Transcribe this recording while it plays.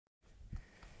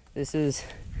This is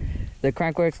the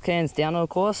Crankworx cairns downhill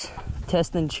course,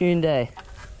 test and tune day.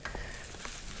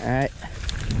 Alright.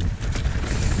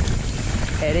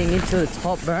 Heading into the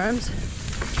top berms.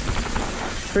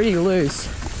 Pretty loose.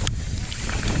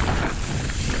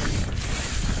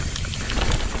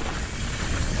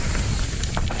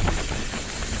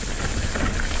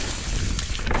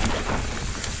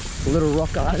 Little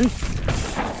rock garden.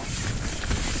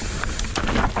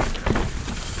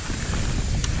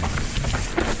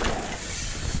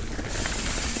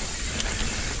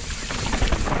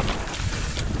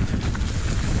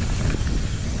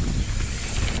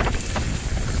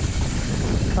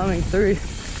 Coming through,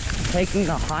 taking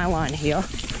the high line here.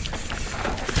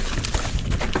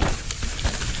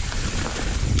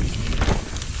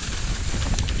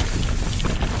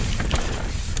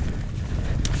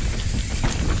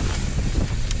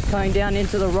 Coming down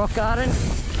into the rock garden.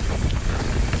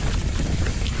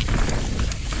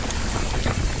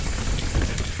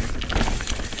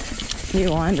 New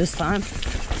line this time.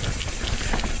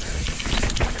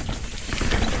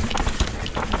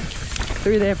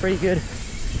 Through there pretty good.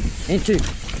 Into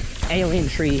alien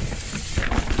tree.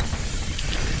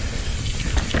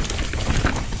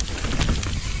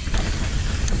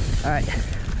 Alright.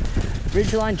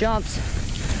 Ridgeline jumps.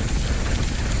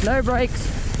 No brakes.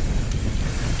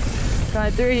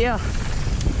 Going through here.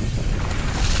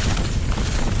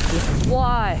 Just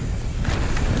fly.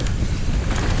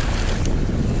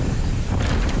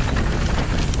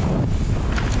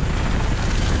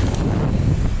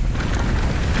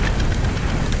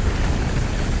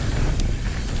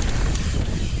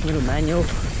 Little manual.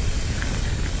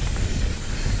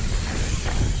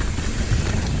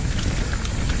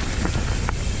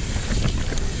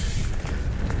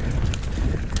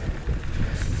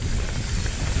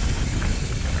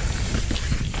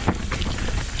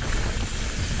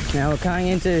 Now we're coming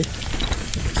into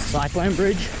Cyclone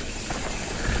Bridge.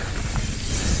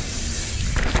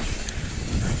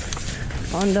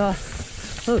 Under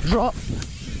little drop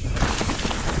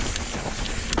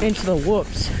into the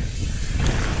whoops.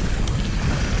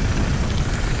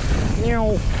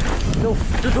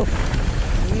 Little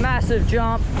massive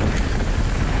jump.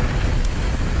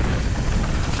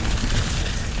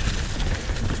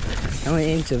 And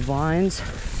we're into vines.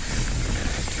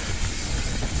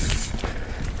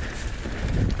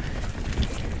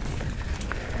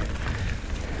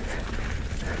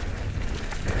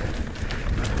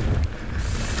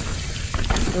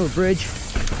 Little bridge.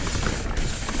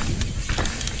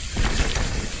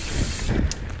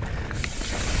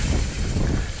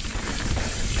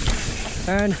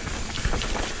 Turn.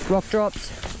 Rock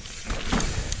drops.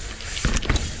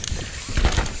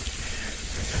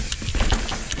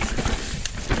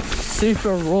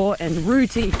 Super raw and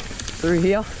rooty through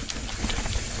here.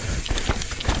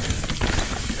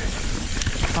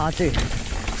 Hard to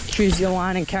choose your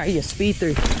line and carry your speed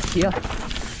through here.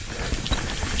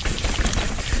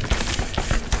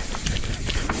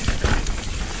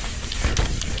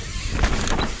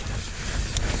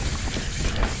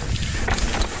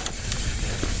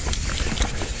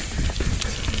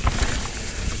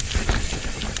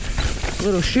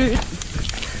 Little chute.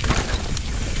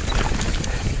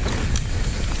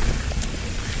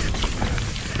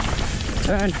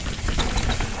 Turn.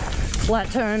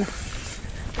 Flat turn. A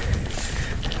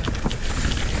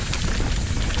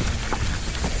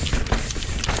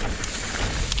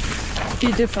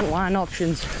few different line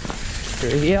options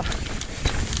through here.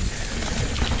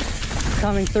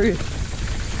 Coming through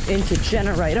into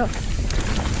generator.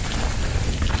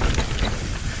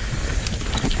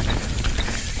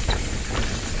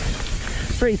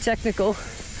 Pretty technical.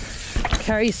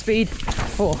 Carry speed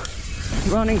for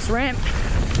running's ramp.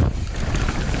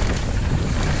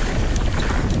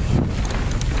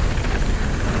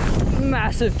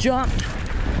 Massive jump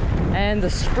and the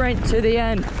sprint to the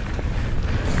end.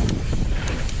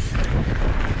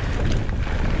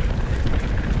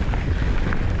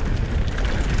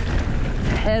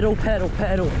 Pedal, pedal,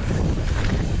 pedal.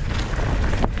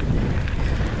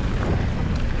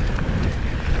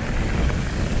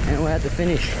 And we're at the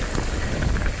finish.